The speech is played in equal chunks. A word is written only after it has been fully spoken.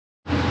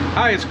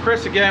Hi, it's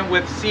Chris again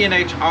with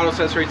C&H Auto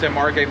Accessories in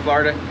Margate,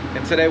 Florida.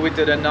 And today we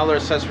did another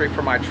accessory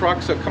for my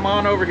truck. So come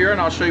on over here and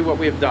I'll show you what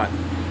we have done.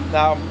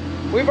 Now,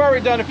 we've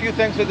already done a few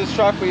things with this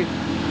truck. We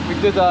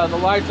did the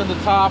lights on the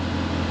top.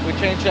 We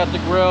changed out the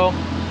grille.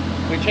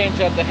 We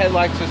changed out the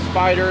headlights to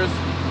spiders.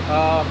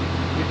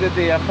 We did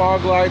the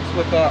fog lights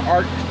with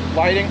arc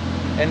lighting.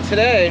 And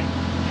today,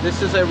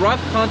 this is a rough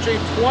country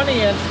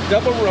 20-inch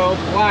double row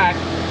black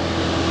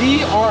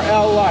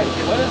DRL light.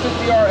 What is a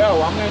DRL?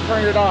 Well, I'm going to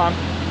turn it on.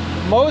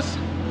 Most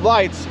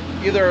lights,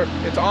 either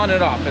it's on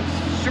and off.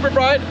 It's super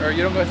bright or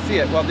you don't go see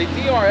it. Well, the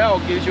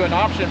DRL gives you an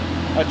option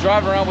of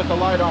driving around with the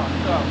light on.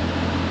 So,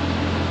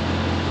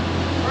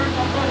 first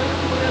I'll go ahead and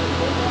put in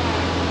the light.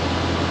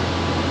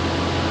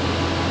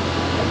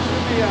 It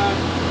should be,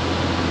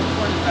 which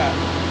one is that?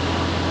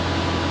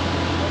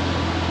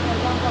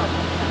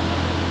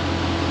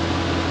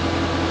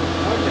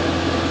 Okay.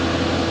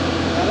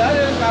 Now that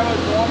is how it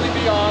would normally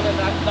be on, and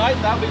at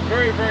night that'll be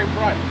very, very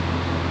bright.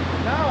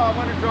 Now I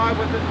want to drive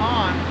with it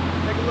on.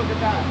 Take a look at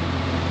that.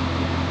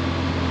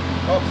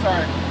 Oh,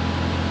 sorry.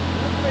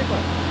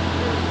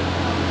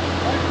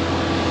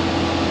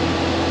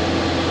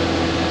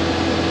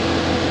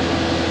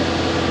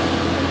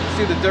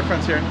 See the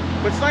difference here.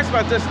 What's nice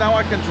about this, now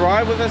I can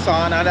drive with this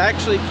on. I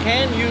actually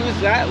can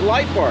use that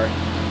light bar.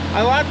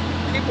 A lot of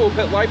people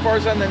put light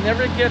bars on, they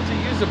never get to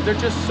use them. They're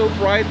just so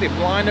bright, they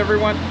blind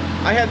everyone.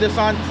 I had this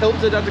on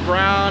tilted at the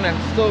ground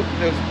and still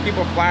there's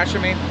people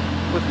flashing me.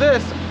 With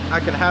this, I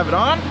can have it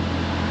on,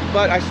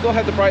 but I still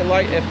have the bright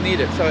light if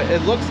needed. So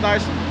it looks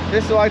nice.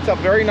 This lights up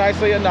very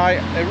nicely at night.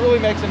 It really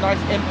makes a nice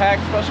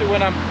impact, especially when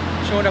I'm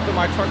showing up at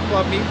my truck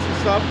club meets and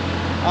stuff.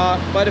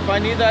 But if I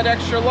need that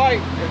extra light,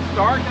 it's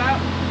dark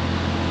out,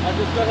 I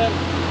just go ahead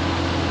and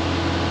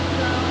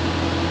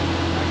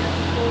I get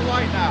the full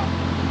light now.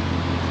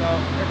 So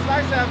it's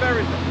nice to have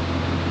everything.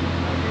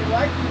 If you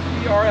like this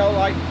DRL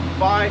light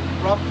by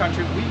Rough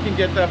Country, we can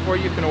get that for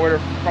you. You can order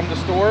from the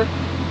store.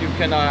 You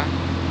can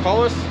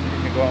call us.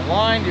 Go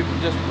online, you can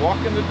just walk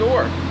in the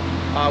door.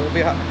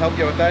 We'll help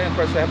you with that. And of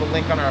course, we have a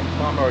link on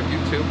our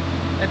YouTube.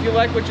 And if you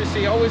like what you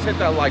see, always hit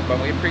that like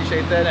button. We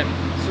appreciate that. And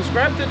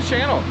subscribe to the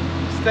channel.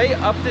 Stay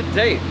up to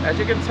date. As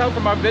you can tell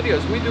from our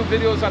videos, we do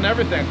videos on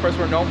everything. Of course,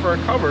 we're known for our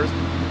covers.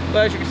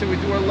 But as you can see, we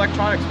do our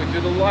electronics, we do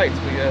the lights,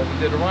 we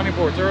did the running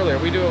boards earlier.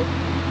 We do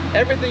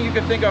everything you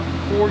can think of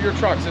for your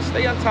truck. So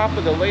stay on top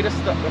of the latest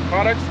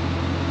products.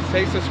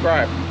 Stay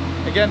subscribed.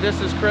 Again,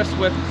 this is Chris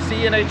with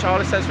C&H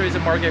Auto Accessories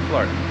in Margate,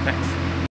 Florida. Thanks.